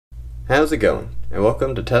How's it going? And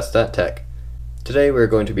welcome to Test.Tech. Today we're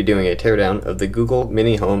going to be doing a teardown of the Google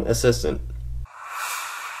Mini Home Assistant.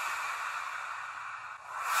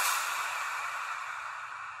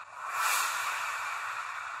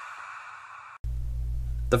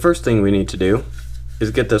 The first thing we need to do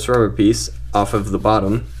is get this rubber piece off of the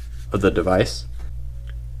bottom of the device.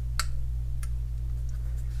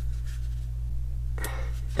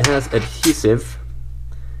 It has adhesive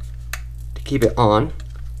to keep it on.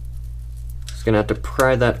 Just gonna have to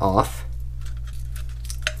pry that off.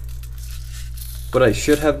 What I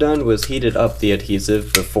should have done was heated up the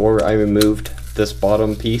adhesive before I removed this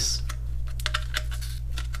bottom piece.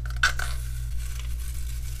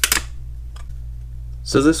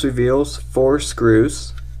 So this reveals 4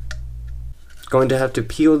 screws. Going to have to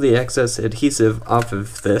peel the excess adhesive off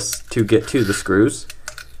of this to get to the screws.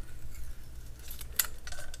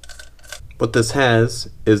 What this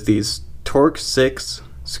has is these torx 6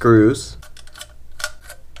 screws.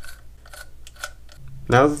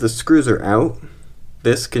 Now that the screws are out,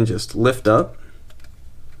 this can just lift up.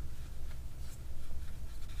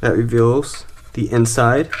 That reveals the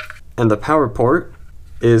inside, and the power port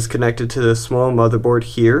is connected to the small motherboard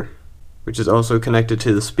here, which is also connected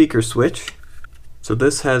to the speaker switch. So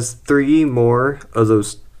this has 3 more of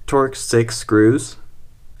those torx 6 screws.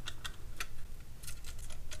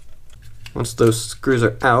 Once those screws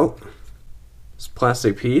are out, this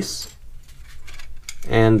plastic piece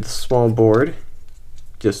and the small board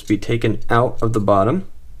just be taken out of the bottom.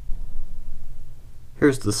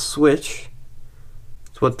 Here's the switch.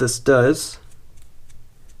 So what this does,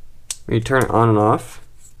 when you turn it on and off,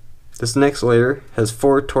 this next layer has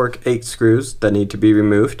 4 torx 8 screws that need to be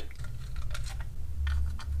removed.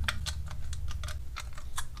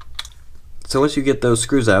 So once you get those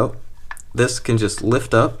screws out, this can just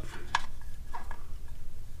lift up.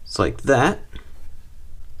 It's like that.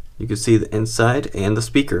 You can see the inside and the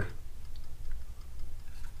speaker.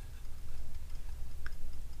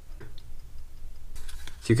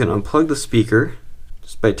 So you can unplug the speaker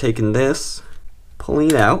just by taking this,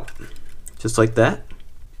 pulling it out, just like that.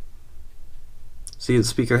 See, the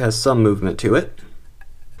speaker has some movement to it.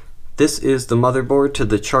 This is the motherboard to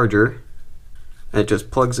the charger, and it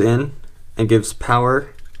just plugs in and gives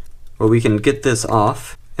power. Well, we can get this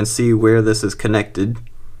off and see where this is connected.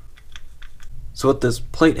 So what this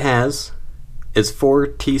plate has is 4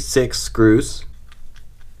 T6 screws.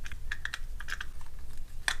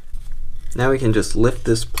 Now we can just lift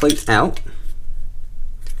this plate out.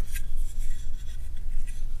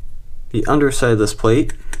 The underside of this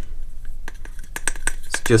plate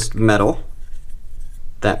is just metal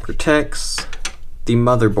that protects the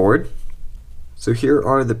motherboard. So here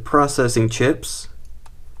are the processing chips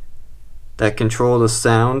that control the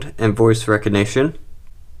sound and voice recognition.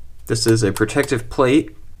 This is a protective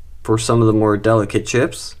plate for some of the more delicate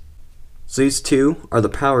chips. So these 2 are the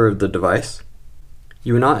power of the device.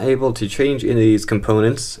 You are not able to change any of these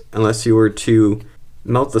components unless you were to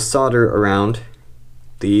melt the solder around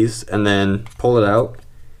these and then pull it out,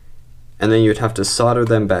 and then you'd have to solder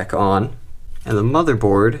them back on. And the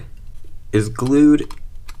motherboard is glued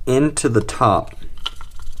into the top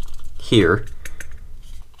here.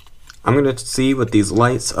 I'm going to see what these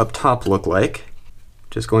lights up top look like.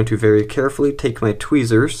 Just going to very carefully take my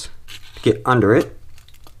tweezers to get under it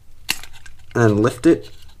and then lift it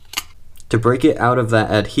to break it out of that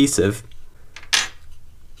adhesive.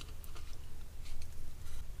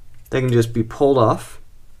 They can just be pulled off.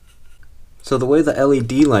 So the way the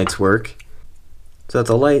LED lights work is that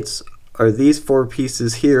the lights are these 4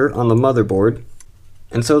 pieces here on the motherboard,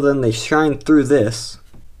 and so then they shine through this,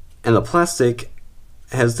 and the plastic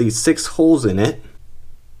has these 6 holes in it.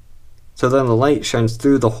 So then the light shines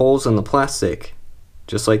through the holes in the plastic,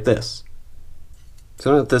 just like this.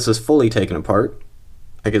 So now that this is fully taken apart,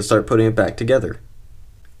 I can start putting it back together.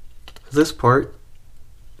 This part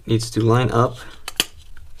needs to line up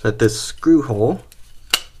so that this screw hole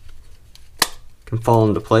can fall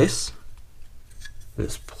into place.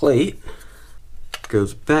 This plate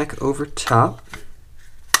goes back over top.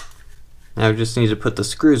 Now I just need to put the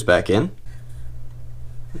screws back in.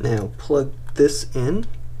 Now plug this in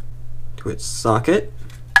to its socket.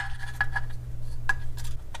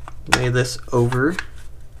 Lay this over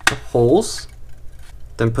the holes.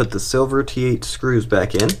 Then put the silver T8 screws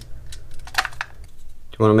back in.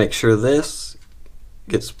 You want to make sure this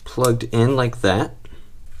gets plugged in like that,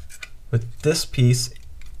 with this piece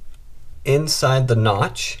inside the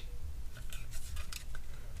notch.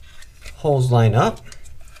 Holes line up.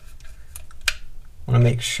 Want to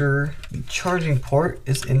make sure the charging port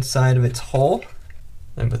is inside of its hole.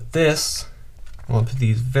 And with this, I want to put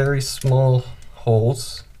these very small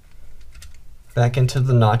holes back into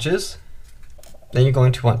the notches. Then you're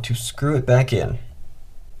going to want to screw it back in.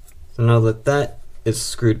 So now that that is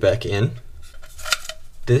screwed back in,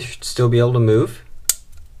 this should still be able to move.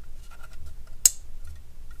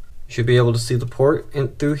 You should be able to see the port in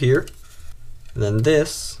through here. And then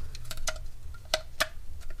this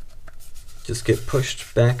just get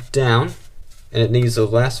pushed back down, and it needs the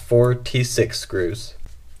last 4 T6 screws.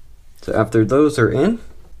 So after those are in,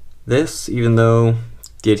 this, even though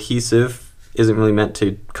the adhesive isn't really meant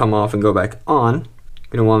to come off and go back on, you're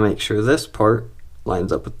going to want to make sure this part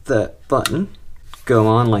lines up with that button. Go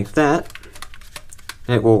on like that,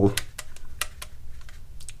 and it will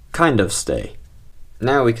kind of stay.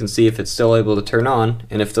 Now we can see if it's still able to turn on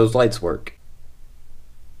and if those lights work.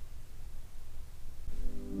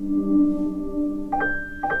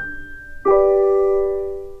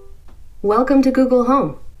 Welcome to Google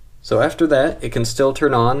Home. So after that, it can still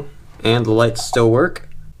turn on and the lights still work.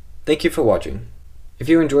 Thank you for watching. If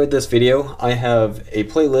you enjoyed this video, I have a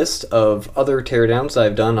playlist of other teardowns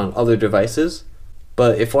I've done on other devices.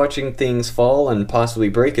 But if watching things fall and possibly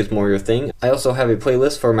break is more your thing, I also have a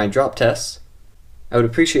playlist for my drop tests. I would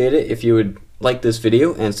appreciate it if you would like this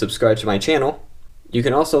video and subscribe to my channel. You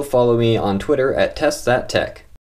can also follow me on Twitter at TestThatTech.